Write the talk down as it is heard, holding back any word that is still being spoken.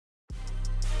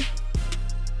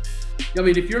I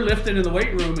mean, if you're lifting in the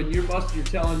weight room and you're busting your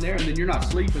tail in there and then you're not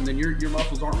sleeping, then your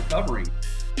muscles aren't recovering.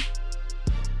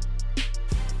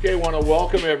 Okay, I want to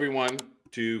welcome everyone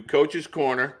to Coach's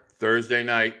Corner Thursday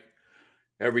night.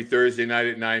 Every Thursday night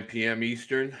at 9 p.m.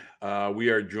 Eastern, we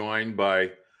are joined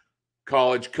by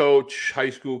college coach,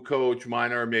 high school coach,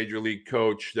 minor, major league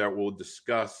coach that will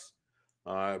discuss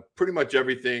pretty much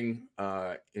everything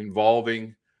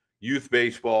involving youth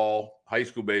baseball, high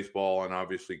school baseball, and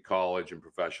obviously college and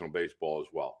professional baseball as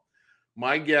well.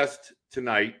 My guest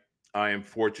tonight, I am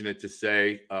fortunate to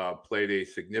say, played a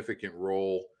significant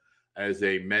role as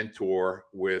a mentor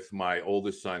with my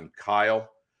oldest son, Kyle.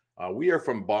 We are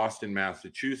from Boston,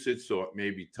 Massachusetts, so it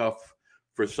may be tough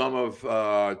for some of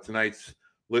tonight's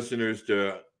listeners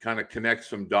to kind of connect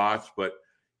some dots. But,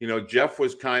 you know, Jeff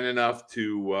was kind enough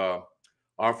to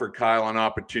offer Kyle an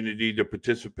opportunity to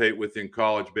participate within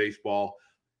college baseball.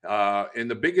 And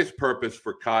the biggest purpose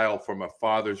for Kyle from a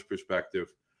father's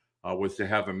perspective was to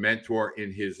have a mentor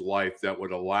in his life that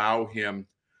would allow him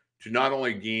to not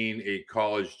only gain a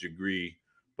college degree,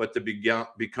 but to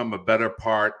become a better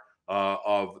part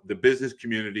of the business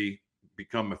community,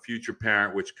 become a future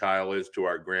parent, which Kyle is to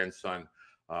our grandson,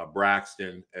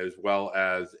 Braxton, as well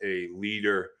as a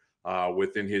leader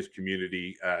within his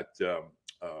community at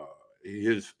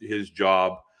his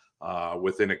job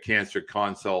within a cancer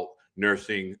consult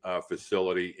nursing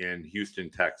facility in Houston,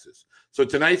 Texas. So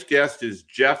tonight's guest is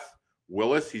Jeff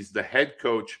Willis. He's the head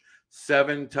coach,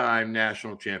 7-time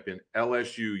national champion,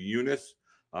 LSU Eunice,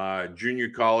 junior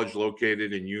college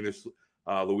located in Eunice,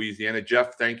 Louisiana.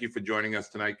 Jeff, thank you for joining us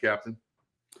tonight, Captain.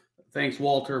 Thanks,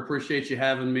 Walter. Appreciate you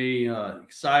having me.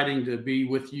 Exciting to be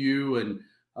with you. And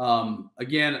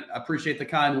again, I appreciate the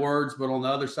kind words, but on the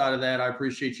other side of that, I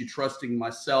appreciate you trusting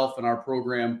myself and our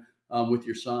program with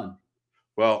your son.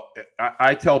 Well,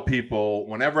 I tell people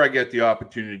whenever I get the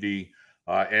opportunity,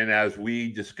 and as we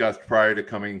discussed prior to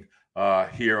coming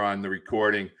here on the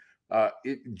recording,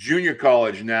 junior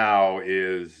college now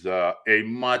is a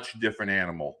much different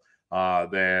animal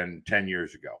than 10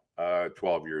 years ago,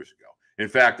 12 years ago. In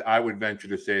fact, I would venture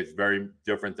to say it's very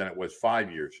different than it was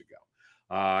 5 years ago.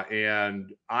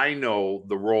 And I know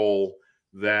the role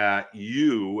that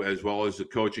you, as well as the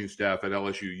coaching staff at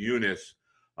LSU Eunice,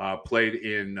 played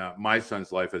in my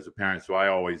son's life as a parent. So I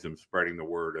always am spreading the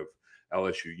word of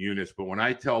LSU Eunice. But when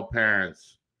I tell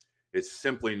parents, it's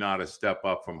simply not a step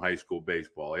up from high school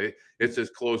baseball. It's as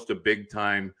close to big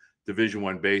time Division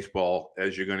I baseball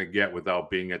as you're going to get without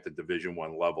being at the Division I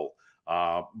level.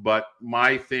 But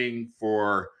my thing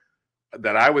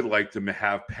that I would like to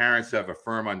have parents have a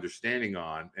firm understanding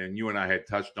on, and you and I had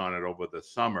touched on it over the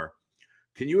summer.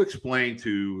 Can you explain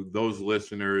to those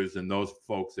listeners and those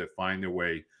folks that find their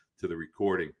way to the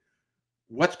recording,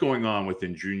 what's going on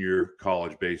within junior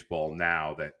college baseball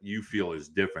now that you feel is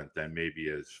different than maybe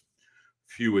as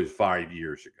few as 5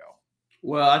 years ago?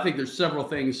 Well, I think there's several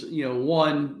things.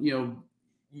 One, you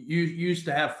used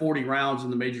to have 40 rounds in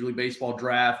the Major League Baseball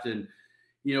draft, and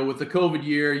with the COVID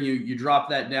year, you drop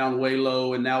that down way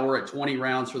low, and now we're at 20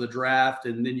 rounds for the draft,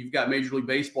 and then you've got Major League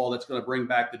Baseball that's going to bring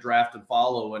back the draft and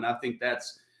follow, and I think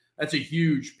that's a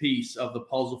huge piece of the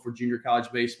puzzle for junior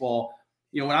college baseball.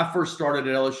 When I first started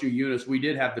at LSU Eunice, we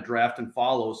did have the draft and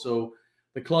follow, so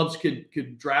the clubs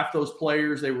could draft those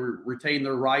players. They retain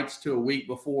their rights to a week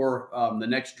before the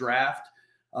next draft.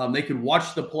 They could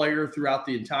watch the player throughout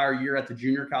the entire year at the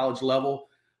junior college level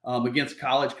against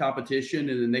college competition,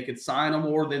 and then they could sign them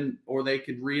or they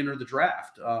could re-enter the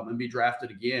draft and be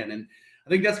drafted again. And I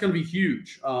think that's going to be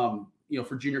huge,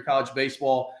 for junior college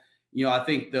baseball. I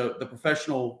think the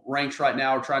professional ranks right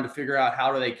now are trying to figure out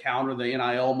how do they counter the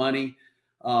NIL money.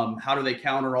 How do they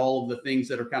counter all of the things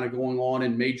that are kind of going on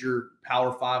in major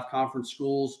Power 5 conference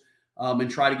schools and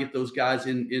try to get those guys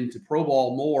into pro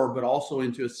ball more, but also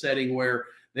into a setting where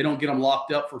they don't get them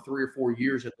locked up for 3 or 4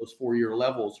 years at those 4-year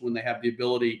levels when they have the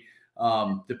ability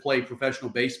to play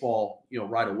professional baseball,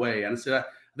 right away. And I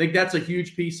think that's a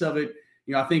huge piece of it.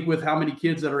 I think with how many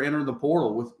kids that are entering the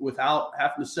portal without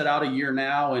having to set out a year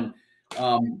now. And,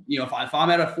 if I'm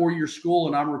at a 4-year school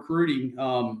and I'm recruiting,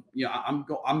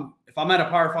 if I'm at a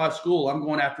Power 5 school, I'm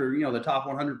going after, the top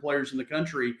 100 players in the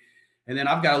country. And then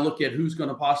I've got to look at who's going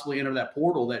to possibly enter that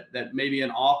portal that maybe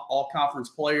an all conference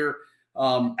player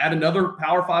at another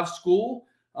Power 5 school.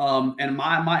 And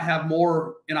might have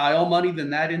more NIL money than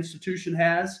that institution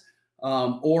has.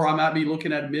 Or I might be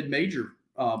looking at mid-major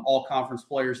all conference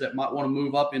players that might want to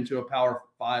move up into a Power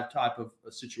 5 type of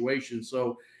a situation.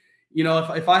 So,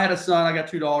 if I had a son, I got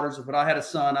 2 daughters, but I had a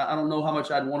son, I don't know how much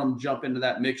I'd want them to jump into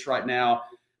that mix right now.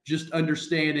 Just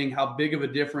understanding how big of a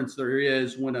difference there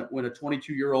is when a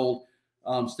 22-year-old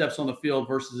steps on the field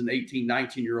versus an 18,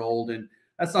 19-year-old. And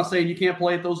that's not saying you can't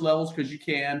play at those levels, because you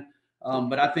can.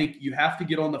 But I think you have to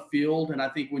get on the field. And I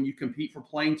think when you compete for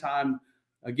playing time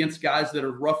against guys that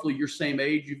are roughly your same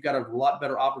age, you've got a lot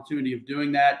better opportunity of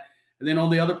doing that. And then on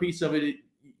the other piece of it,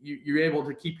 you're able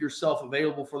to keep yourself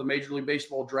available for the Major League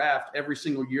Baseball draft every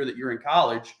single year that you're in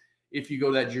college if you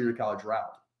go that junior college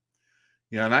route.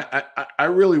 Yeah, and I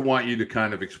really want you to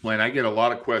kind of explain. I get a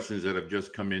lot of questions that have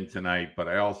just come in tonight, but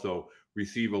I also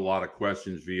receive a lot of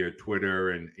questions via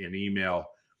Twitter and email.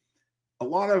 A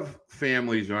lot of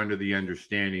families are under the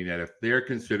understanding that if they're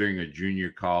considering a junior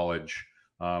college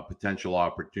potential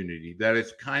opportunity, that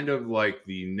it's kind of like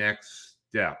the next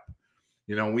step.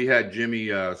 You know, we had Jimmy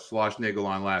Schlossnagel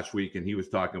on last week, and he was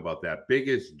talking about that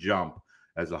biggest jump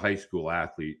as a high school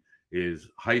athlete is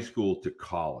high school to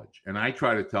college. And I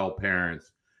try to tell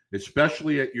parents,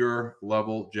 especially at your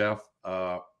level, Jeff,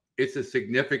 it's a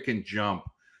significant jump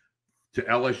to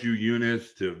LSU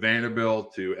Eunice, to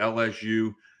Vanderbilt, to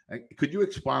LSU. Could you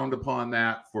expound upon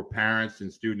that for parents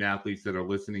and student athletes that are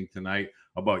listening tonight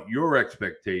about your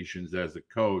expectations as a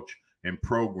coach and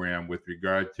program with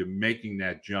regard to making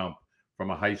that jump from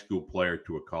a high school player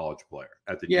to a college player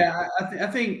at the I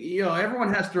think, you know,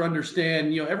 everyone has to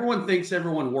understand, you know, everyone thinks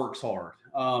everyone works hard.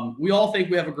 We all think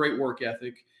we have a great work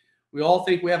ethic. We all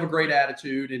think we have a great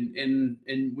attitude. And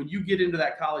when you get into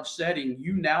that college setting,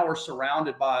 you now are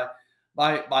surrounded by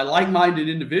like-minded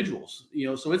individuals, you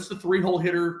know, so it's the three-hole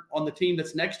hitter on the team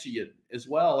that's next to you as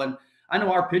well. And I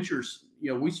know our pitchers,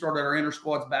 you know, we started our inter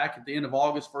squads back at the end of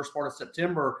August, first part of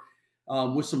September,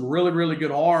 with some really, really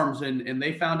good arms. And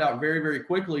they found out very, very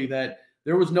quickly that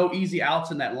there was no easy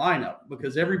outs in that lineup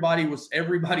because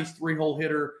everybody's three-hole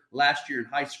hitter last year in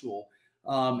high school.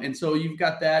 And so you've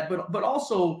got that, but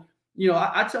also, you know,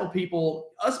 I tell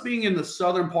people, us being in the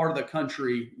southern part of the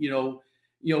country, you know,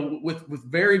 with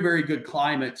very, very good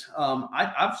climate,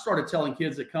 I've started telling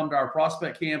kids that come to our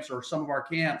prospect camps or some of our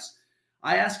camps,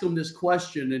 I ask them this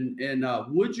question, and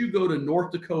would you go to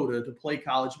North Dakota to play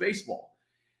college baseball?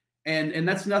 And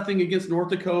that's nothing against North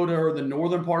Dakota or the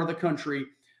northern part of the country.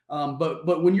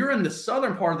 But when you're in the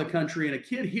southern part of the country and a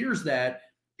kid hears that,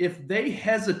 if they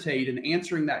hesitate in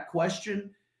answering that question,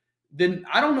 then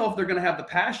I don't know if they're going to have the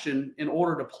passion in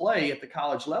order to play at the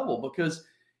college level, because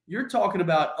you're talking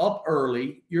about up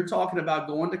early, you're talking about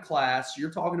going to class,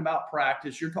 you're talking about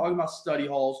practice, you're talking about study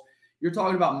halls, you're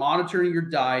talking about monitoring your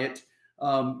diet.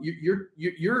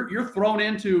 You're thrown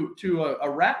into a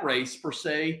rat race per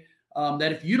se,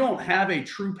 that if you don't have a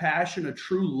true passion, a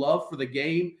true love for the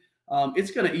game,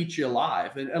 it's going to eat you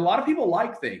alive. And a lot of people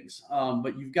like things,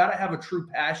 but you've got to have a true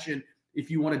passion if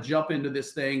you want to jump into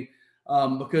this thing,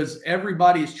 because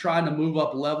everybody is trying to move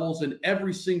up levels, and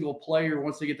every single player,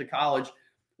 once they get to college,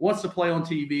 wants to play on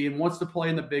TV and wants to play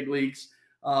in the big leagues.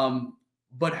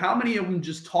 But how many of them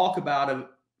just talk about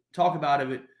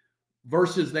it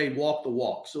versus they walk the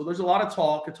walk? So there's a lot of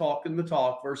talking the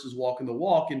talk versus walking the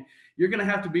walk. And you're going to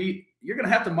have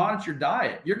to monitor your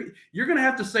diet. You're going to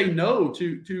have to say no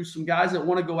to some guys that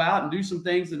want to go out and do some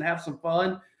things and have some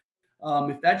fun.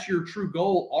 If that's your true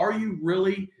goal, are you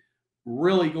really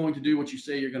going to do what you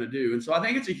say you're going to do? And so I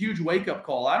think it's a huge wake-up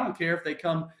call. I don't care if they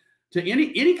come to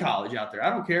any college out there. I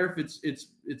don't care if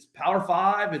it's Power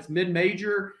 5, it's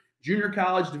mid-major, junior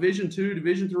college, Division II,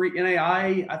 Division III,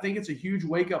 NAIA. I think it's a huge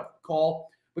wake-up call,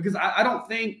 because I don't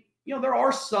think, you know, there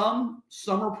are some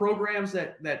summer programs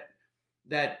that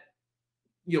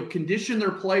you know, condition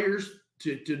their players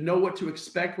to know what to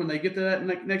expect when they get to that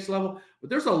next level. But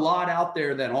there's a lot out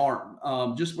there that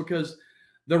aren't, just because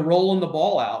they're rolling the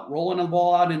ball out,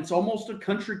 and it's almost a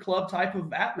country club type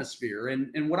of atmosphere.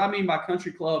 And what I mean by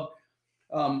country club,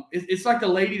 it's like a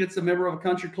lady that's a member of a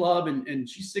country club, and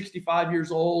she's 65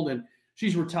 years old and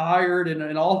she's retired,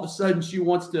 and all of a sudden she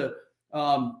wants to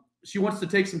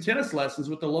take some tennis lessons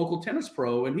with the local tennis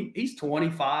pro. And he's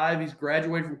 25, he's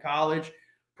graduated from college,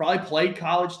 probably played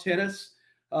college tennis,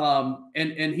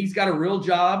 and he's got a real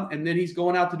job, and then he's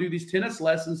going out to do these tennis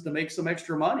lessons to make some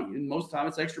extra money, and most of the time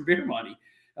it's extra beer money.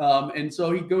 And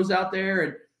so he goes out there,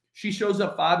 and she shows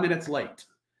up 5 minutes late.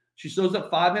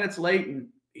 And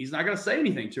he's not going to say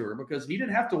anything to her because he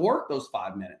didn't have to work those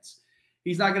 5 minutes.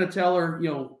 He's not going to tell her, you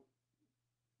know,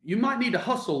 you might need to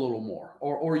hustle a little more,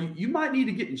 or you might need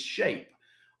to get in shape,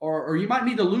 or you might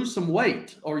need to lose some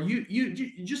weight, or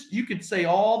you could say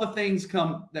all the things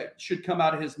that should come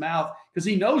out of his mouth because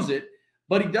he knows it,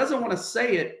 but he doesn't want to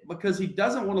say it because he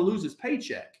doesn't want to lose his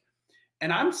paycheck.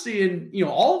 And I'm seeing, you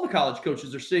know, all of the college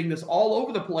coaches are seeing this all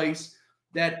over the place,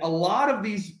 that a lot of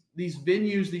these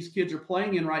venues these kids are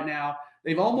playing in right now,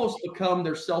 they've almost become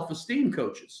their self-esteem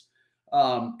coaches.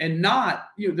 and not,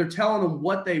 they're telling them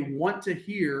what they want to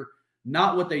hear,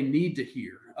 not what they need to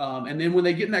hear. And then when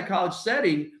they get in that college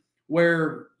setting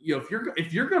where,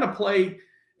 if you're going to play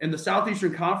in the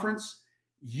Southeastern Conference,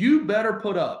 you better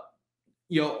put up,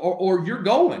 or you're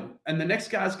going, and the next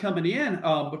guy's coming in,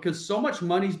 because so much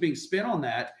money's being spent on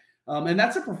that. And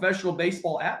that's a professional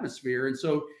baseball atmosphere. And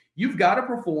so you've got to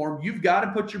perform, you've got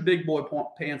to put your big boy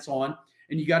pants on,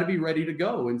 and you got to be ready to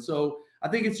go. And so I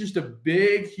think it's just a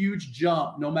big, huge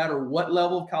jump, no matter what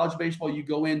level of college baseball you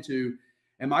go into.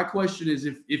 And my question is,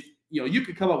 if you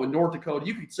could come up with North Dakota,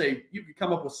 you could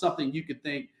come up with something you could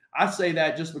think. I say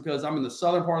that just because I'm in the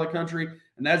southern part of the country,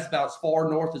 and that's about as far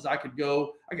north as I could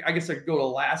go. I guess I could go to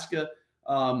Alaska.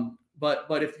 But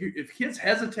if kids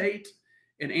hesitate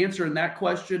in answering that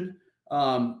question,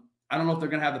 I don't know if they're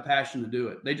going to have the passion to do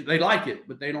it. They like it,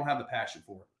 but they don't have the passion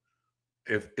for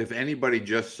it. If anybody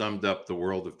just summed up the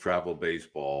world of travel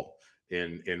baseball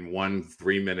in 1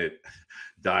 3-minute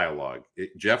dialogue,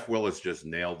 Jeff Willis just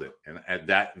nailed it. And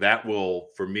that will,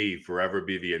 for me, forever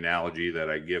be the analogy that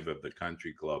I give of the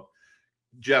country club.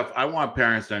 Jeff, I want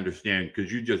parents to understand,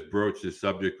 because you just broached this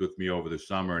subject with me over the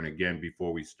summer and again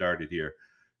before we started here.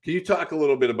 Can you talk a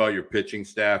little bit about your pitching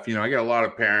staff? I got a lot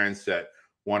of parents that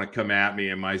want to come at me,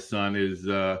 and my son is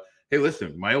hey,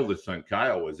 listen, my oldest son,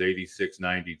 Kyle, was 86,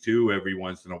 92. Every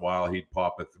once in a while, he'd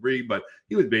pop a 3, but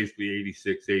he was basically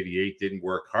 86, 88, didn't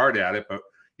work hard at it. But,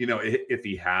 if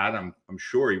he had, I'm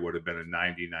sure he would have been a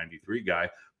 90, 93 guy.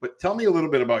 But tell me a little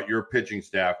bit about your pitching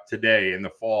staff today in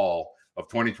the fall of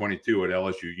 2022 at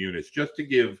LSU Eunice, just to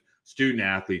give student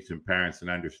athletes and parents an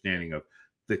understanding of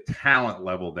the talent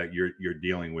level that you're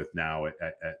dealing with now at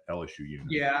LSU Eunice.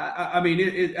 Yeah,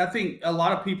 I think a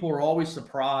lot of people are always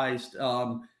surprised.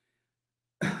 A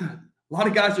lot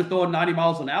of guys are throwing 90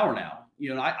 miles an hour now.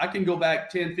 I can go back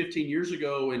 10, 15 years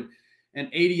ago, and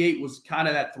 88 was kind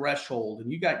of that threshold.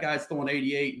 And you got guys throwing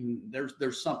 88, and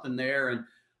there's something there.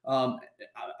 And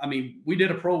we did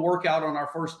a pro workout on our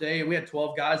first day, and we had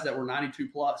 12 guys that were 92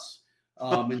 plus.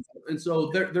 And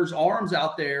so there's arms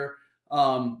out there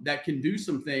that can do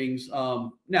some things.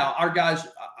 Now, our guys,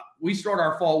 we start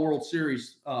our fall World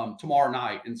Series tomorrow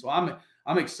night, and so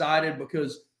I'm excited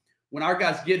because when our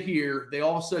guys get here, they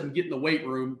all of a sudden get in the weight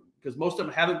room, because most of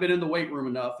them haven't been in the weight room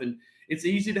enough. And it's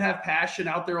easy to have passion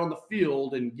out there on the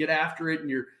field and get after it in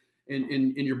your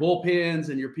bullpens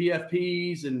and your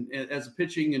PFPs and as a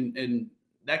pitching and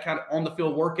that kind of on the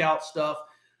field workout stuff.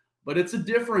 But it's a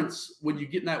difference when you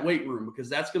get in that weight room, because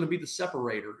that's going to be the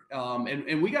separator.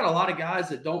 And we got a lot of guys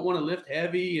that don't want to lift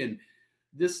heavy, and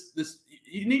this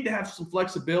you need to have some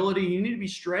flexibility. You need to be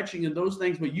stretching and those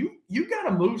things, but you got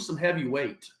to move some heavy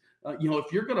weight.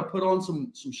 If you're going to put on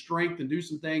some strength and do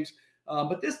some things,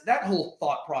 but that whole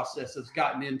thought process has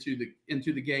gotten into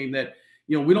the game that,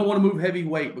 we don't want to move heavy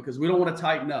weight because we don't want to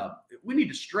tighten up. We need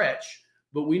to stretch,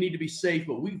 but we need to be safe,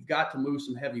 but we've got to move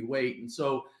some heavy weight. And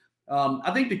so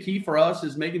I think the key for us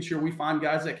is making sure we find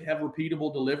guys that have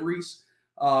repeatable deliveries,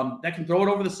 that can throw it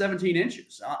over the 17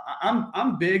 inches.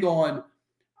 I'm big on,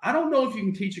 I don't know if you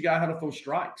can teach a guy how to throw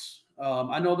strikes.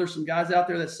 I know there's some guys out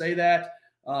there that say that,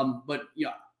 but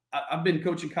I've been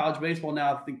coaching college baseball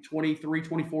now, I think 23,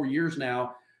 24 years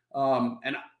now.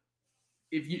 And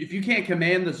if you can't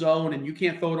command the zone and you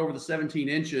can't throw it over the 17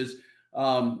 inches,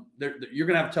 you're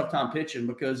going to have a tough time pitching,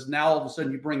 because now all of a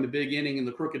sudden you bring the big inning and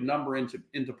the crooked number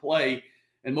into play.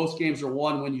 And most games are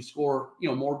won when you score,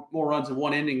 more runs in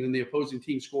one inning than the opposing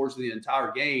team scores in the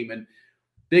entire game. And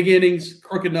big innings,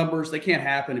 crooked numbers, they can't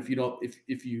happen if you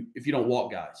don't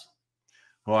walk guys.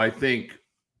 Well, I think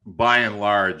by and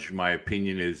large, my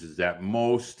opinion is that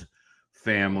most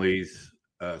families,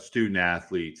 student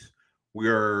athletes,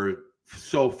 we're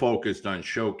so focused on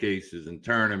showcases and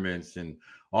tournaments and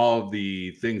all of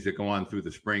the things that go on through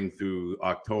the spring through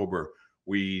October.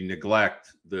 We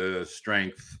neglect the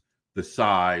strength, the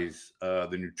size,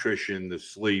 the nutrition, the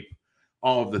sleep,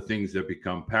 all of the things that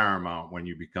become paramount when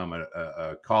you become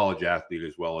a college athlete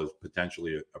as well as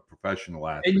potentially a professional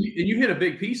athlete. And you hit a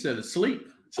big piece of it, sleep.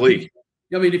 Sleep.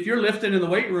 If you're lifting in the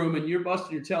weight room and you're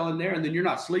busting your tail in there and then you're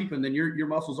not sleeping, then your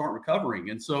muscles aren't recovering.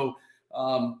 And so,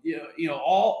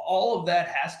 all of that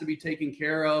has to be taken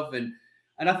care of. And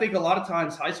I think a lot of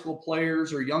times high school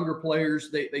players or younger players,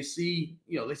 they see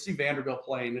Vanderbilt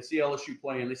playing, they see LSU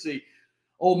playing, they see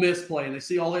Ole Miss playing, they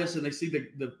see all this, and they see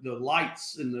the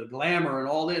lights and the glamour and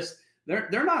all this.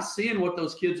 They're not seeing what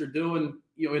those kids are doing,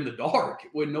 in the dark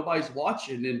when nobody's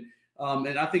watching. And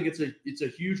I think it's a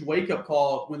huge wake-up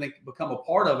call when they become a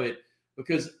part of it,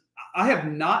 because I have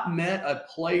not met a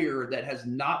player that has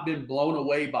not been blown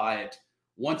away by it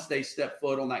once they step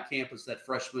foot on that campus that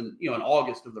freshman, in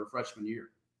August of their freshman year.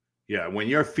 Yeah, when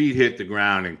your feet hit the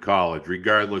ground in college,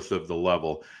 regardless of the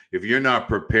level, if you're not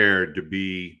prepared to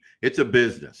be, it's a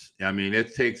business. I mean,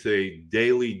 it takes a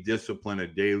daily discipline, a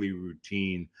daily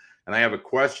routine. And I have a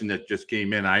question that just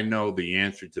came in. I know the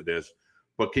answer to this,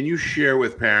 but can you share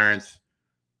with parents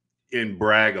and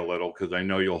brag a little, because I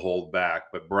know you'll hold back,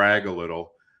 but brag a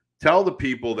little. Tell the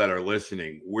people that are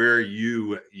listening where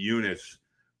you, Eunice,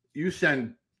 you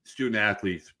send student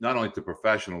athletes not only to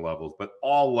professional levels, but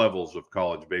all levels of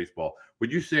college baseball.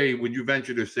 Would you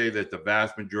venture to say that the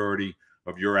vast majority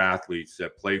of your athletes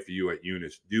that play for you at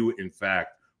Eunice do in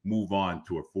fact move on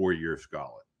to a 4-year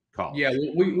college? Yeah,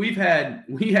 we've had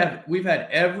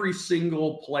every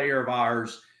single player of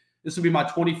ours. This will be my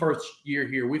 21st year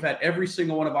here. We've had every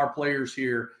single one of our players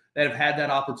here that have had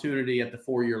that opportunity at the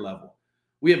 4-year level.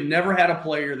 We have never had a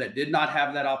player that did not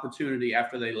have that opportunity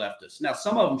after they left us. Now,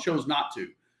 some of them chose not to.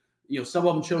 Some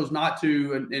of them chose not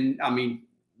to, and I mean,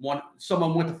 some of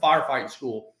them went to firefighting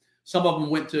school. Some of them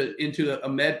went into a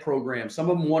med program. Some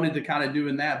of them wanted to kind of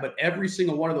doing that, but every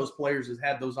single one of those players has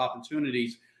had those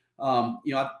opportunities.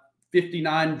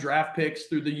 59 draft picks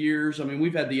through the years. I mean,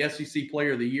 we've had the SEC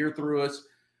Player of the Year through us.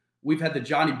 We've had the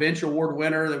Johnny Bench Award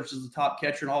winner, which is the top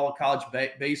catcher in all of college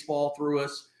baseball, through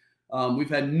us. We've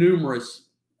had numerous,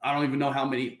 I don't even know how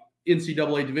many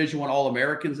NCAA Division I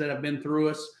All-Americans that have been through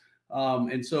us.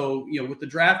 And so, with the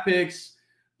draft picks,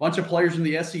 a bunch of players in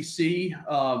the SEC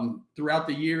throughout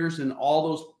the years, and all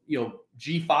those,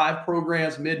 G5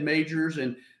 programs, mid-majors,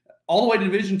 and all the way to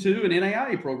Division II and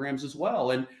NAIA programs as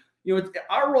well. And,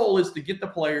 our role is to get the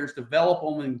players, develop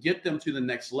them, and get them to the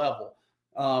next level.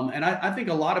 And I think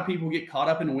a lot of people get caught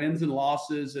up in wins and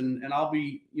losses. And I'll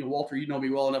be, Walter, you know me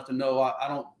well enough to know I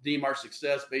don't deem our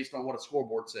success based on what a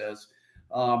scoreboard says.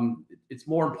 It's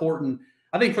more important.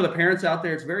 I think for the parents out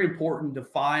there, it's very important to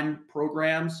find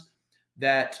programs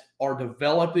that are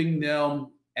developing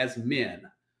them as men,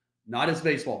 not as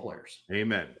baseball players.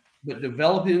 Amen. But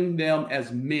developing them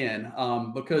as men,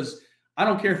 because I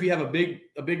don't care if you have a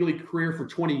big league career for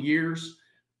 20 years,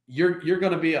 you're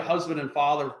going to be a husband and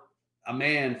father, a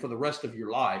man for the rest of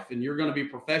your life, and you're going to be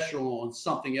professional on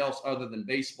something else other than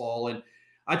baseball. And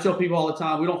I tell people all the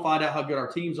time, we don't find out how good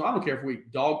our teams are. I don't care if we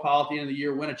dogpile at the end of the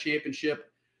year, win a championship.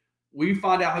 We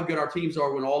find out how good our teams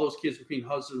are when all those kids are being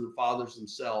husbands and fathers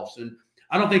themselves. And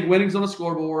I don't think winning's on a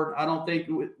scoreboard. I don't think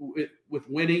with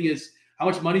winning is how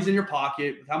much money's in your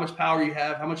pocket, how much power you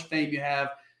have, how much fame you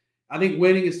have. I think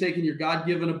winning is taking your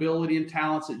God-given ability and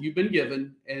talents that you've been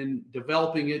given and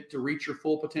developing it to reach your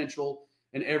full potential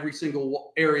in every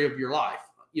single area of your life.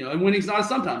 And winning's not a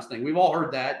sometimes thing. We've all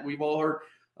heard that. We've all heard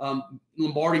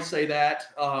Lombardi say that.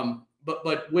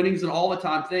 But winning's an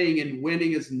all-the-time thing, and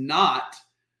winning is not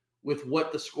with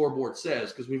what the scoreboard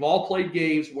says, because we've all played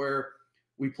games where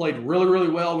we played really, really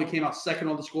well. We came out second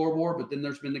on the scoreboard, but then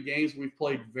there's been the games we've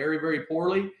played very, very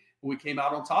poorly, and we came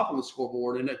out on top on the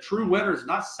scoreboard. And a true winner is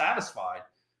not satisfied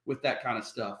with that kind of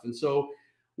stuff. And so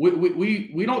we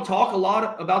don't talk a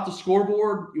lot about the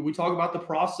scoreboard. We talk about the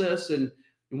process, and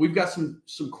we've got some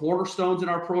cornerstones in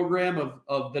our program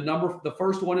of the number. The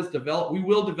first one is develop. We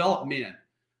will develop men,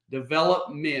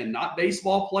 not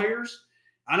baseball players.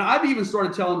 And I've even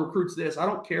started telling recruits this: I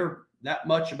don't care that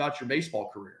much about your baseball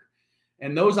career.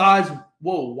 And those eyes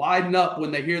will widen up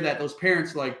when they hear that. Those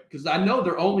parents, because I know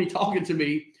they're only talking to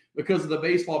me because of the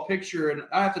baseball picture, and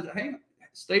I have to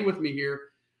stay with me here.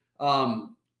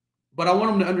 But I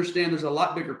want them to understand there's a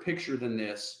lot bigger picture than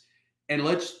this. And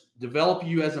let's develop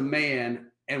you as a man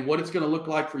and what it's going to look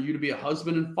like for you to be a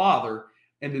husband and father.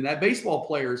 And then that baseball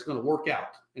player is going to work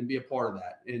out and be a part of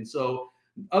that. And so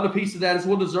other piece of that is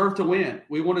we'll deserve to win.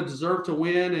 We want to deserve to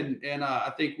win. And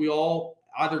I think we all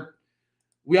either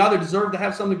deserve to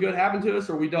have something good happen to us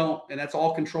or we don't. And that's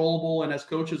all controllable. And as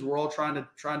coaches, we're all trying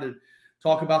to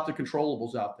talk about the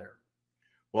controllables out there.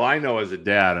 Well, I know as a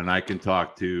dad, and I can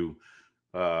talk to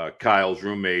Kyle's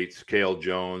roommates, Cale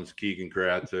Jones, Keegan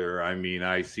Kratzer. I mean,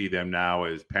 I see them now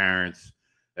as parents,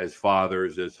 as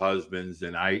fathers, as husbands,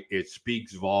 and it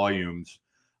speaks volumes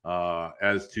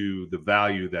as to the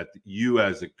value that you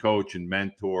as a coach and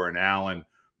mentor and Alan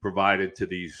provided to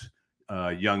these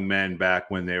young men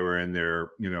back when they were in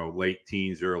their, late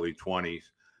teens, early 20s.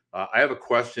 I have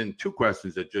two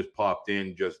questions that just popped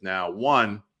in just now.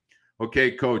 One,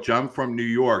 okay, Coach, I'm from New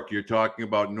York. You're talking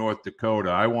about North Dakota.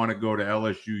 I want to go to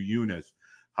LSU Eunice.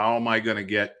 How am I going to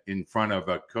get in front of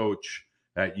a coach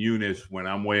at Eunice when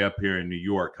I'm way up here in New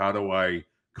York? How do I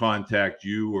contact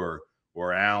you or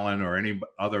Alan or any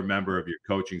other member of your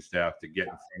coaching staff to get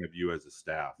in front of you as a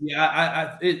staff?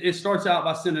 Yeah, it starts out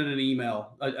by sending an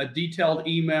email, a detailed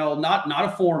email, not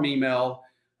a form email.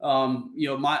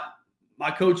 My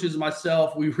my coaches and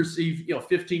myself, we receive,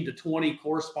 15 to 20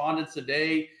 correspondence a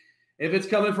day. If it's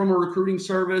coming from a recruiting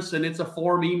service and it's a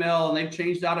form email and they've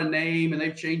changed out a name and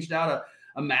they've changed out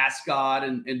a mascot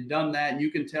and done that, and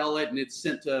you can tell it, and it's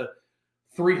sent to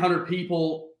 300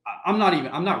 people, I'm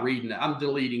not reading that. I'm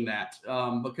deleting that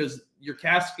because you're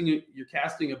casting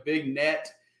a big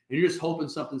net and you're just hoping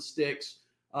something sticks.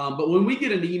 But when we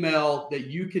get an email that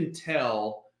you can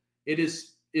tell it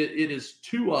is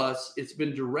to us, it's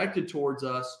been directed towards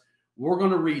us, we're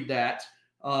going to read that.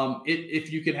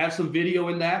 If you could have some video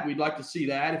in that, we'd like to see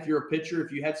that. If you're a pitcher,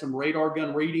 if you had some radar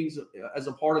gun readings as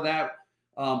a part of that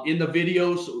in the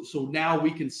video, so now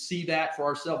we can see that for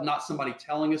ourselves, not somebody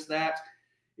telling us that.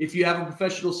 If you have a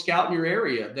professional scout in your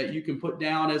area that you can put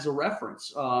down as a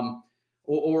reference,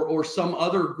 or some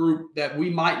other group that we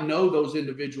might know those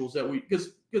individuals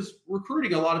because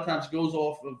recruiting a lot of times goes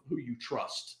off of who you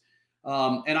trust.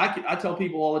 And I tell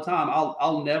people all the time,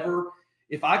 I'll never,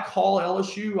 if I call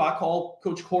LSU, I call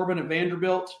Coach Corbin at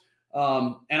Vanderbilt,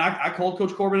 and I called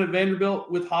Coach Corbin at Vanderbilt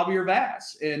with Javier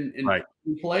Vaz, and right.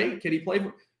 Can he play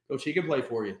for Coach? He can play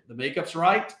for you. The makeup's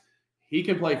right. He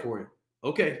can play for you.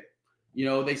 Okay.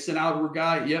 They sent out a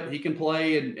guy. Yep, he can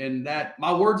play, and that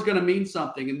my word's going to mean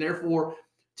something, and therefore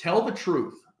tell the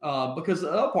truth. Because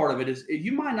the other part of it is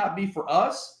you might not be for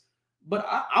us, but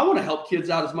I want to help kids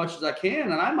out as much as I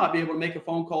can, and I might be able to make a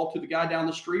phone call to the guy down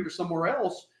the street or somewhere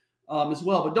else as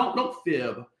well. But don't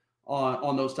fib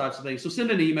on those types of things. So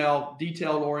send an email,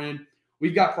 detail oriented.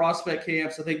 We've got prospect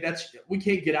camps. I think we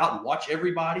can't get out and watch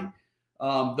everybody.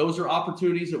 Those are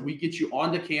opportunities that we get you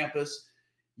onto campus.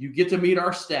 You get to meet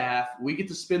our staff. We get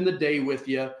to spend the day with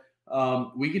you.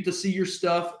 We get to see your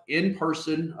stuff in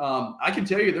person. I can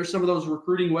tell you there's some of those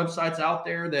recruiting websites out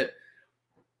there that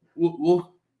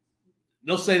they'll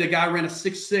say the guy ran a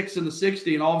 6.6 in the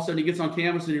 60, and all of a sudden he gets on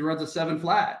campus and he runs a 7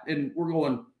 flat. And we're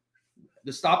going,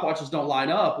 the stopwatches don't line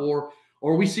up. Or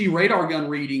we see radar gun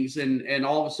readings and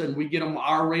all of a sudden we get them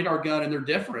our radar gun and they're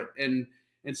different. And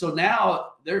so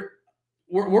now we're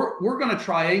going to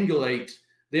triangulate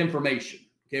the information.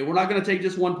 Okay, we're not going to take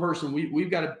just one person. We've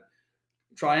got to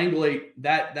triangulate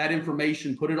that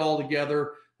information, put it all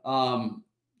together. Some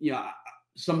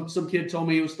kid told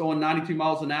me he was throwing 92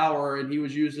 miles an hour and he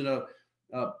was using a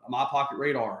my pocket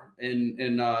radar, and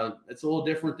it's a little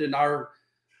different than our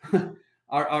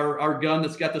gun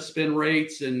that's got the spin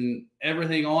rates and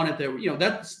everything on it.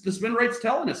 That's the spin rate's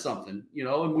telling us something,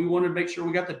 and we want to make sure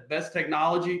we got the best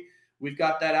technology. We've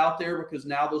got that out there because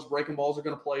now those breaking balls are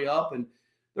going to play up, and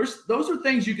those are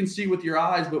things you can see with your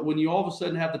eyes, but when you all of a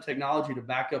sudden have the technology to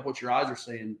back up what your eyes are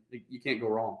saying, you can't go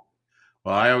wrong.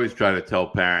 Well, I always try to tell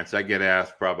parents, I get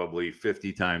asked probably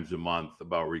 50 times a month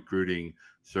about recruiting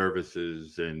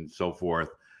services and so forth.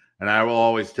 And I will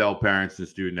always tell parents and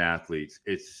student athletes,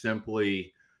 it's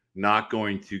simply not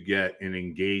going to get an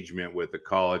engagement with a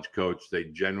college coach. They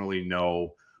generally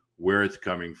know where it's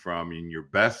coming from, and you're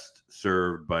best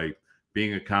served by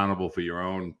being accountable for your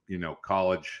own,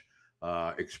 college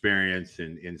experience,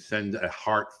 and send a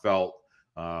heartfelt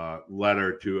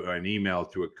letter to an email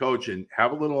to a coach, and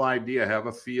have a little idea, have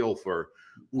a feel for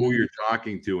who you're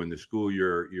talking to and the school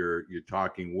you're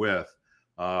talking with.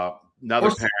 Or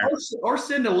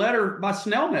send a letter by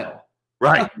snail mail.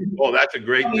 Right. Oh, that's a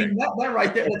great thing. That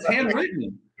right there, that's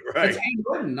handwritten. Right. It's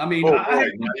handwritten. I mean,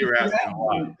 you're asking a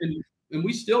lot. And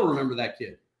we still remember that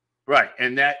kid. Right.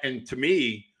 And to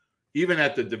me, even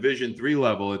at the Division III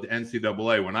level at the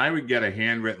NCAA, when I would get a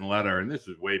handwritten letter, and this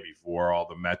was way before all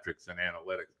the metrics and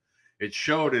analytics, it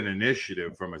showed an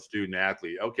initiative from a student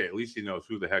athlete. Okay, at least he knows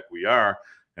who the heck we are,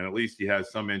 and at least he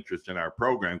has some interest in our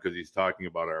program because he's talking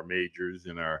about our majors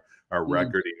and our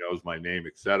record. He knows my name,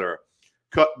 etc.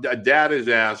 Dad is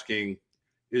asking,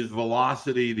 is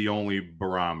velocity the only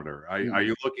barometer? Are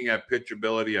you looking at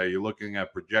pitchability? Are you looking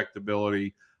at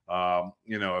projectability?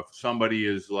 If somebody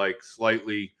is like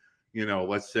slightly,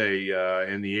 let's say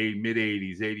in the mid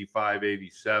 80s, 85,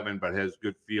 87, but has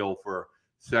good feel for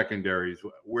secondaries,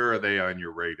 where are they on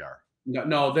your radar?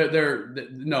 No, they're there.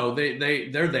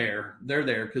 They're there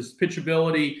because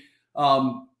pitchability.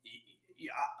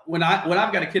 When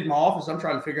I've got a kid in my office, I'm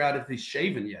trying to figure out if he's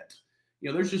shaven yet.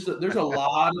 There's a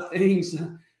lot of things.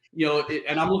 And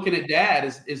I'm looking at dad.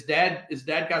 Is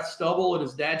dad got stubble, and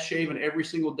is dad shaving every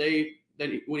single day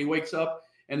when he wakes up?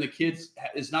 And the kid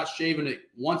is not shaving it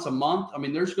once a month. I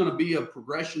mean, there's going to be a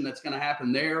progression that's going to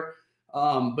happen there.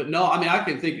 But no, I mean, I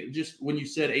can think just when you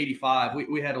said 85,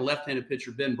 we had a left-handed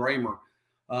pitcher, Ben Bramer,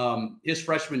 his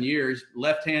freshman year, he's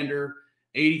left-hander,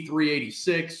 83,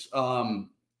 86, off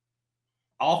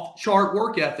the chart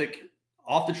work ethic,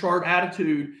 off the chart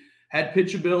attitude, had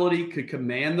pitchability, could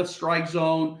command the strike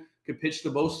zone, could pitch to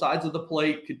both sides of the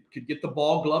plate, could get the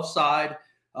ball glove side,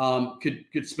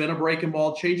 could spin a breaking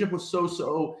ball. Changeup was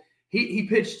so. He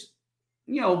pitched,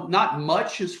 not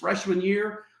much his freshman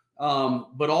year,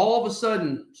 but all of a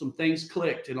sudden some things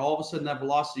clicked, and all of a sudden that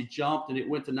velocity jumped, and it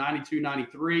went to 92,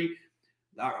 93.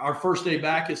 Our first day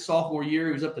back his sophomore year,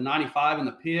 he was up to 95 in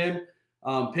the pen.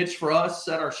 Pitched for us,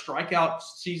 set our strikeout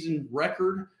season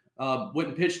record. Went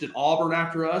and pitched at Auburn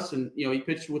after us, and he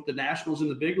pitched with the Nationals in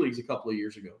the big leagues a couple of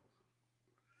years ago.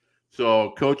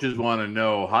 So coaches want to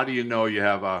know, how do you know you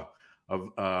have a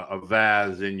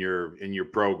Vaz in your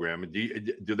program?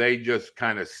 Do they just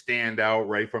kind of stand out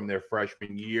right from their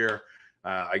freshman year?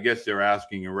 I guess they're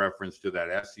asking in reference to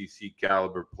that SEC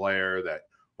caliber player, that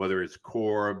whether it's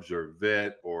Corbs or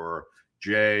Vitt or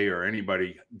Jay or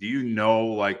anybody, do you know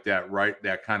like that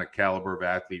kind of caliber of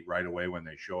athlete right away when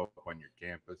they show up on your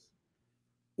campus?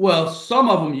 Well, some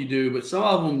of them you do, but some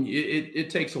of them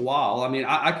it takes a while. I mean,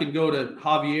 I could go to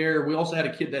Javier. We also had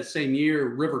a kid that same year,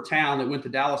 Rivertown, that went to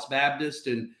Dallas Baptist,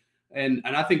 and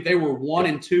I think they were 1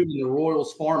 and 2 in the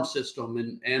Royals farm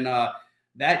system. And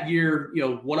that year,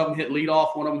 one of them hit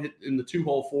leadoff, one of them hit in the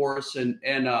 2-hole for us, and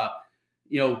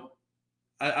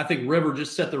I think River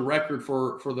just set the record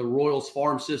for the Royals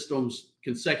farm system's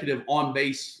consecutive on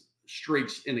base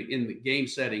streaks in the game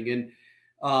setting. And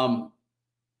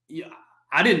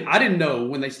I didn't know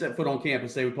when they stepped foot on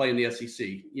campus they would play in the SEC.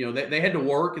 They had to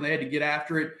work and they had to get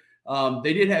after it.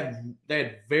 They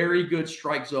had very good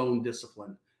strike zone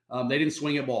discipline. They didn't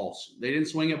swing at balls.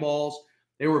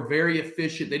 They were very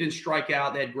efficient. They didn't strike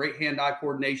out. They had great hand-eye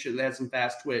coordination. They had some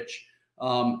fast twitch.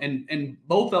 And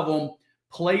both of them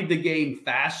played the game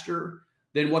faster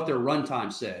than what their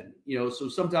runtime said. So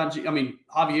sometimes,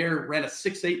 Javier ran a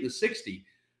 6.8 in the 60.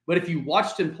 But if you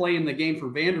watched him play in the game for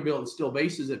Vanderbilt and steal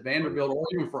bases at Vanderbilt, or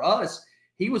even for us,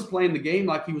 he was playing the game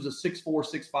like he was a 6'4",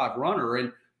 6'5" runner,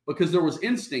 and because there was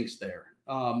instincts there.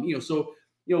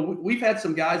 We've had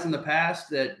some guys in the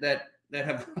past that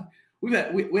have. We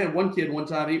had one kid one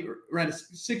time, he ran a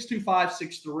 6'2",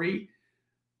 6'3",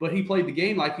 but he played the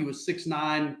game like he was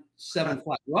 6'9", 7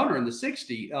 flat runner in the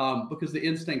 60 because the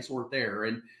instincts weren't there,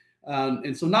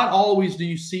 and so not always do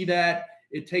you see that.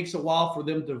 It takes a while for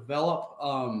them to develop,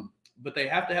 but they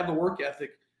have to have the work ethic,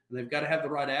 and they've got to have the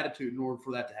right attitude in order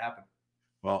for that to happen.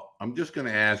 Well, I'm just going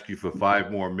to ask you for 5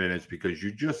 more minutes because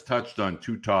you just touched on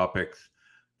 2 topics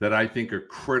that I think are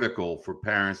critical for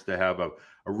parents to have a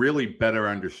really better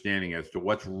understanding as to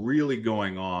what's really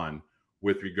going on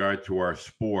with regard to our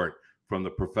sport from the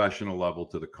professional level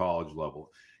to the college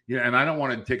level. And I don't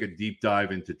want to take a deep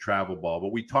dive into travel ball,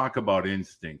 but we talk about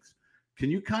instincts.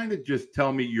 Can you kind of just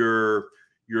tell me your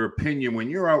opinion when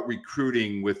you're out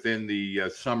recruiting within the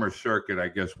summer circuit, I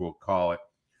guess we'll call it?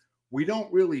 We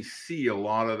don't really see a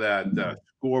lot of that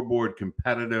scoreboard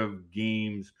competitive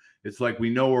games. It's like we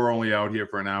know we're only out here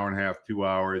for an hour and a half, 2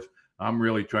 hours. I'm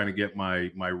really trying to get my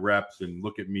reps and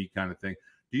look at me kind of thing.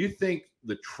 Do you think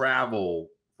the travel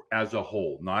as a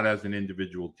whole, not as an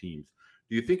individual teams,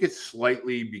 do you think it's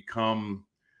slightly become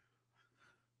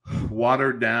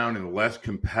watered down and less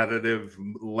competitive,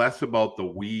 less about the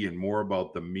we and more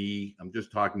about the me? I'm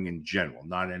just talking in general,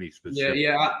 not any specific.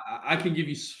 Yeah. I can give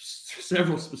you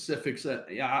several specifics.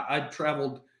 I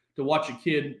traveled to watch a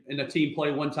kid and a team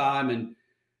play one time, and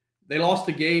they lost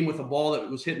the game with a ball that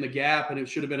was hitting the gap, and it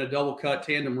should have been a double cut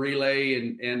tandem relay,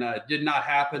 and it did not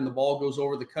happen. The ball goes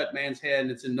over the cut man's head,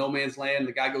 and it's in no man's land.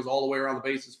 The guy goes all the way around the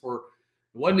bases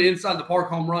it wasn't inside the park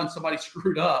home run. Somebody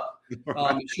screwed up.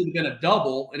 It should have been a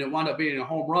double, and it wound up being a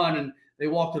home run, and they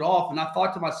walked it off. And I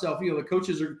thought to myself, the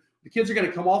kids are going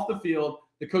to come off the field.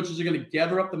 The coaches are going to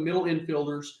gather up the middle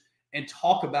infielders and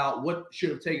talk about what should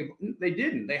have taken. They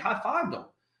didn't. They high-fived them.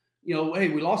 Hey,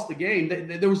 we lost the game.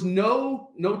 There was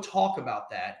no talk about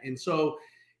that. And so,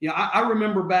 I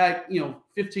remember back,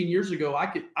 15 years ago, I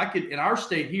could in our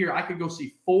state here, I could go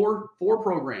see four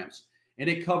programs, and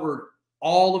it covered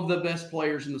all of the best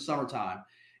players in the summertime.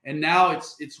 And now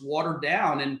it's watered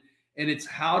down, and it's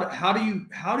how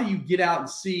do you get out and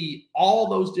see all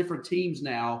those different teams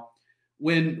now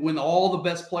when all the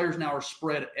best players now are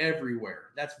spread everywhere?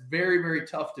 That's very, very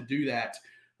tough to do that.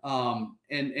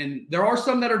 And there are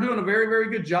some that are doing a very, very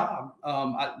good job.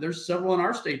 There's several in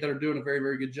our state that are doing a very,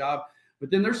 very good job, but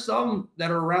then there's some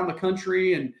that are around the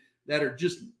country and that are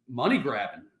just money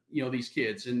grabbing, these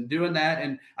kids and doing that.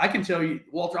 And I can tell you,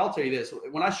 Walter, I'll tell you this,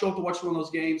 when I show up to watch one of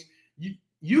those games,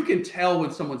 you can tell when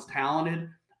someone's talented.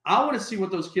 I want to see what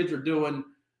those kids are doing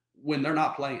when they're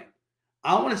not playing.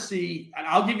 I want to see, and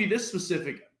I'll give you this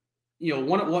specific,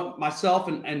 what myself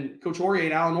and Coach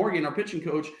Aurier, Alan Oregon, our pitching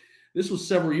coach, this was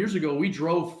several years ago. We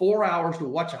drove 4 hours to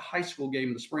watch a high school game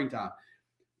in the springtime.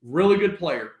 really good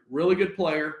player, really good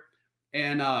player.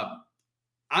 And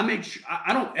I make sure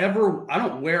I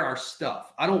don't wear our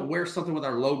stuff. I don't wear something with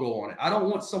our logo on it. I don't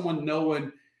want someone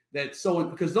knowing that someone,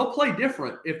 because they'll play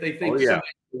different if they think somebody's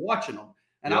watching them.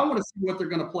 And I want to see what they're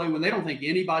going to play when they don't think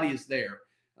anybody is there.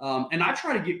 And I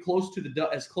try to get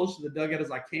as close to the dugout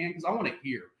as I can, because I want to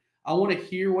hear. I want to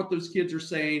hear what those kids are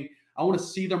saying. I want to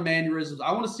see their mannerisms.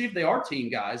 I want to see if they are team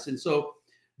guys. And so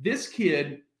this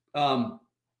kid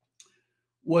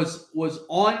was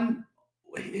on.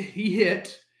 He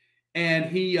hit. And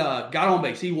he got on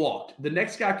base. He walked. The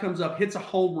next guy comes up, hits a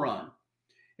home run.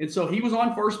 And so he was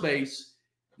on first base.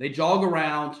 They jog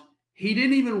around. He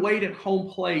didn't even wait at home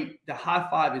plate to high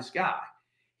five his guy.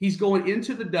 He's going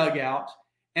into the dugout,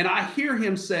 and I hear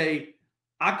him say,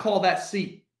 "I call that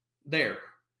seat there."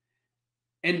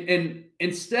 And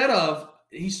instead of,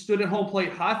 he stood at home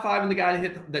plate, high fiving the guy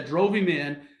that drove him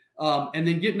in, and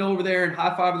then getting over there and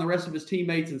high fiving the rest of his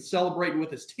teammates and celebrating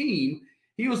with his team.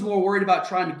 He was more worried about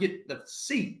trying to get the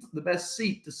best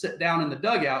seat to sit down in the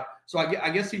dugout. So I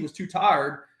guess he was too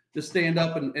tired to stand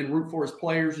up and root for his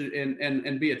players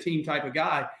and be a team type of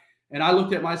guy. And I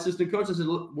looked at my assistant coach and said,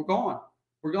 "Look, we're gone.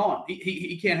 We're gone.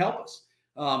 He can't help us."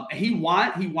 He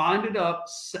winded up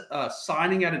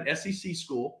signing at an SEC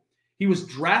school. He was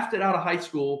drafted out of high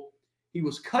school. He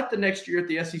was cut the next year at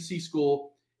the SEC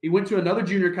school. He went to another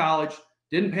junior college,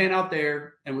 didn't pan out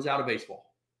there, and was out of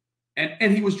baseball.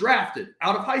 And he was drafted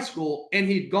out of high school, and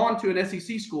he'd gone to an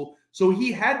SEC school. So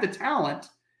he had the talent,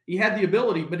 he had the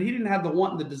ability, but he didn't have the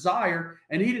want and the desire,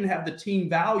 and he didn't have the team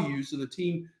values and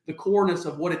the coreness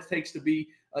of what it takes to be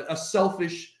a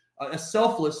selfless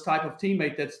type of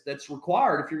teammate that's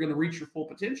required if you're going to reach your full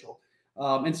potential.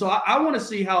 And so I want to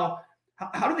see how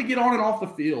do they get on and off the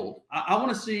field. I want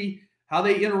to see how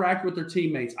they interact with their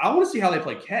teammates. I want to see how they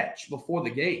play catch before the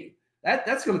game.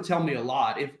 That's going to tell me a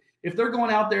lot. If they're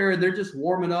going out there and they're just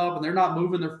warming up and they're not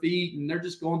moving their feet and they're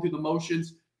just going through the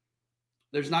motions,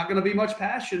 there's not going to be much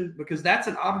passion, because that's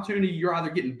an opportunity. You're either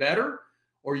getting better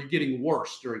or you're getting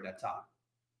worse during that time.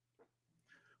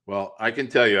 Well, I can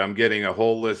tell you, I'm getting a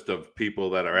whole list of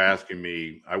people that are asking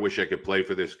me, "I wish I could play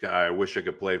for this guy. I wish I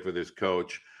could play for this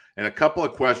coach." And a couple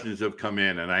of questions have come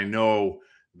in, and I know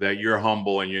that you're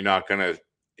humble and you're not going to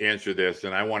answer this.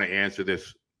 And I want to answer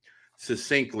this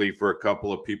succinctly for a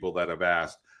couple of people that have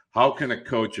asked. How can a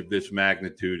coach of this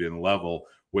magnitude and level,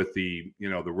 with the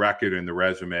record and the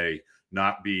resume,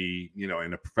 not be,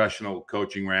 in the professional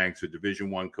coaching ranks or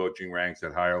Division I coaching ranks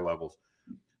at higher levels?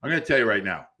 I'm going to tell you right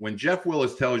now, when Jeff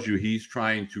Willis tells you he's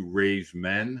trying to raise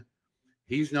men,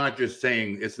 he's not just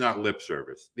saying, it's not lip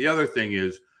service. The other thing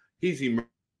is, he's immersed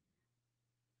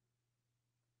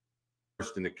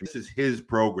in the, this is his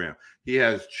program. He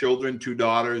has children, 2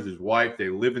 daughters, his wife, they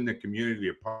live in the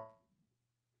community,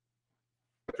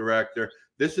 director.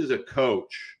 This is a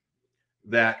coach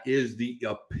that is the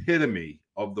epitome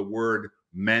of the word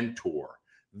mentor.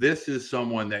 This is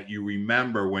someone that you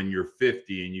remember when you're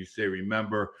 50 and you say,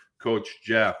 "Remember Coach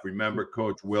Jeff, remember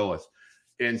Coach Willis."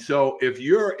 And so if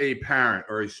you're a parent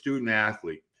or a student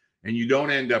athlete and you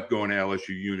don't end up going to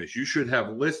LSU Eunice, you should have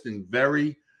listened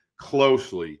very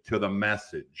closely to the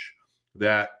message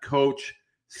that Coach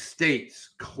states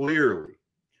clearly.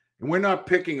 And we're not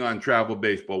picking on travel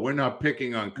baseball. We're not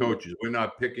picking on coaches. We're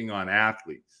not picking on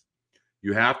athletes.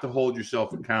 You have to hold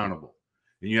yourself accountable,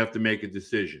 and you have to make a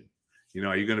decision.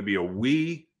 Are you going to be a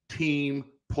we team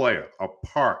player, a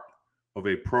part of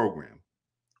a program,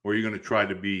 or are you going to try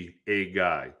to be a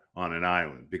guy on an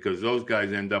island? Because those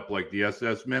guys end up like the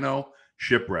SS Minnow,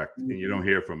 shipwrecked, and you don't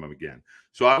hear from them again.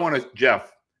 So I want to,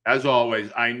 Jeff, as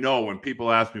always, I know when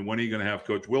people ask me, when are you going to have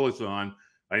Coach Willis on?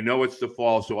 I know it's the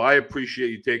fall, so I appreciate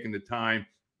you taking the time.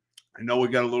 I know we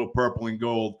got a little purple and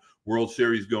gold World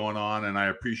Series going on, and I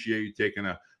appreciate you taking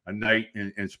a night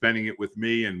and spending it with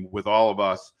me and with all of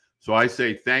us. So I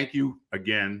say thank you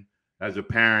again as a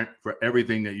parent for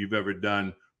everything that you've ever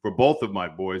done for both of my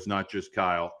boys, not just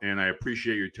Kyle. And I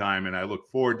appreciate your time, and I look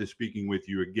forward to speaking with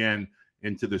you again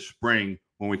into the spring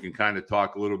when we can kind of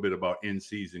talk a little bit about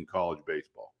in-season college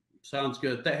baseball. Sounds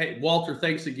good. Hey, Walter,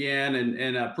 thanks again,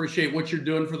 and I appreciate what you're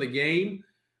doing for the game,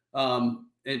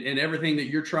 and everything that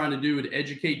you're trying to do to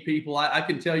educate people. I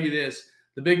can tell you this: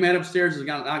 the big man upstairs is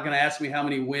not going to ask me how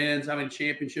many wins, how many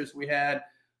championships we had,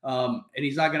 and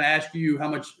he's not going to ask you how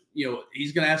much.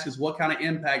 He's going to ask us what kind of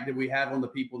impact did we have on the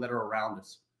people that are around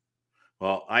us.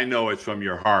 Well, I know it's from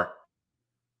your heart.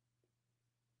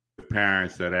 The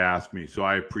parents that ask me, so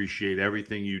I appreciate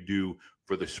everything you do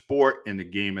for the sport and the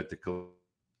game at the college.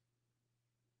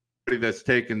 That's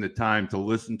taken the time to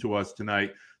listen to us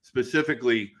tonight,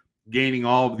 specifically gaining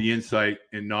all of the insight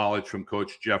and knowledge from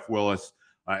Coach Jeff Willis.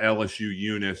 LSU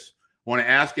Eunice. I want to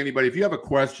ask anybody, if you have a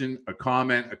question, a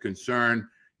comment, a concern,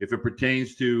 if it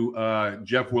pertains to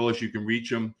Jeff Willis, you can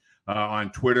reach him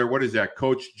on Twitter. What is that?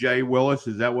 Coach J. Willis?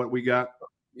 Is that what we got?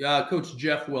 Yeah, Coach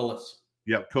Jeff Willis.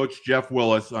 Yep, Coach Jeff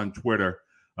Willis on Twitter.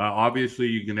 Obviously,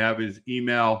 you can have his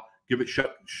email. Give it,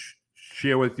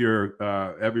 share with your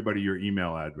everybody your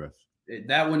email address.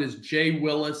 That one is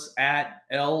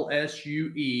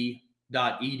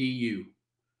jwillis@lsue.edu.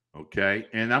 Okay,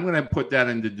 and I'm going to put that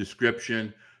in the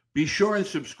description. Be sure and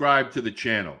subscribe to the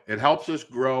channel. It helps us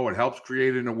grow. It helps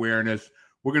create an awareness.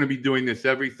 We're going to be doing this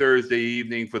every Thursday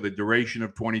evening for the duration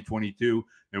of 2022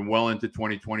 and well into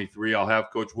 2023. I'll have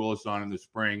Coach Willis on in the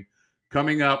spring.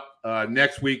 Coming up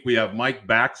next week, we have Mike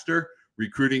Baxter,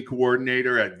 recruiting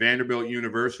coordinator at Vanderbilt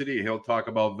University. He'll talk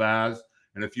about Vaz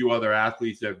and a few other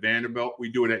athletes at Vanderbilt.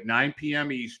 We do it at 9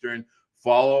 p.m. Eastern.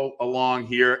 Follow along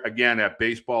here again at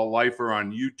Baseball Lifer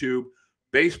on YouTube,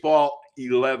 Baseball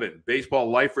 11,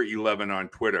 Baseball Lifer 11 on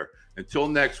Twitter. Until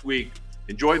next week,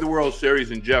 enjoy the World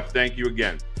Series. And Jeff, thank you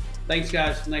again. Thanks,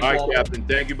 guys. Thanks, all right, Captain.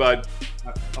 Thank you, bud.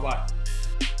 Bye-bye.